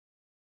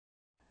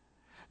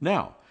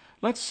Now,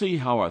 let's see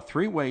how a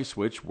three-way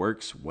switch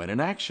works when in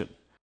action.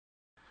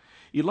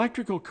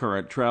 Electrical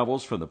current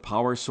travels from the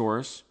power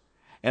source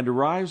and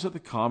arrives at the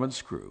common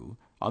screw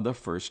on the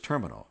first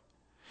terminal.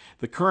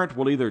 The current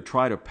will either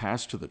try to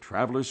pass to the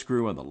traveler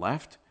screw on the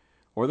left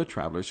or the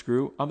traveler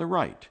screw on the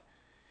right.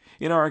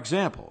 In our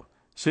example,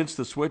 since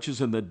the switch is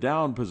in the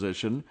down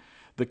position,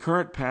 the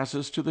current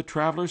passes to the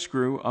traveler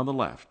screw on the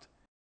left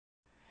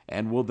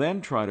and will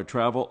then try to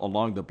travel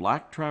along the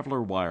black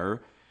traveler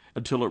wire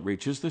until it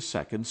reaches the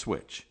second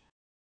switch.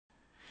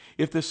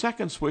 If the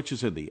second switch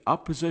is in the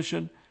up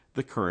position,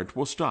 the current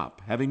will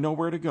stop, having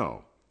nowhere to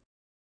go.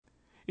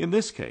 In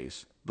this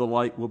case, the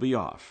light will be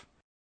off.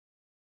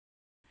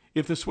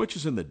 If the switch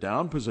is in the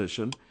down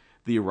position,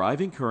 the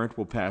arriving current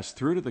will pass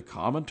through to the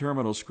common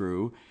terminal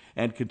screw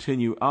and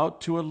continue out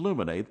to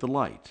illuminate the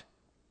light.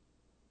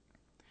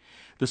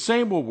 The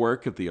same will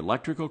work if the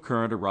electrical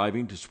current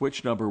arriving to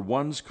switch number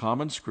 1's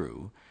common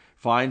screw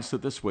finds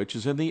that the switch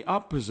is in the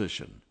up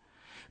position.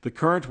 The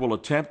current will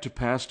attempt to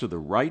pass to the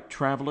right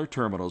traveler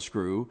terminal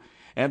screw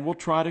and will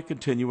try to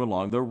continue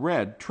along the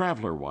red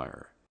traveler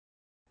wire.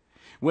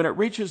 When it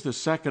reaches the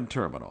second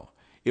terminal,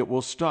 it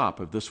will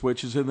stop if the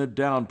switch is in the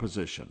down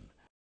position.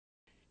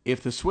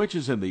 If the switch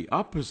is in the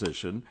up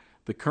position,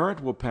 the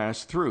current will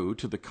pass through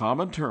to the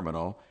common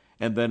terminal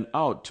and then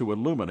out to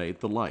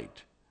illuminate the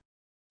light.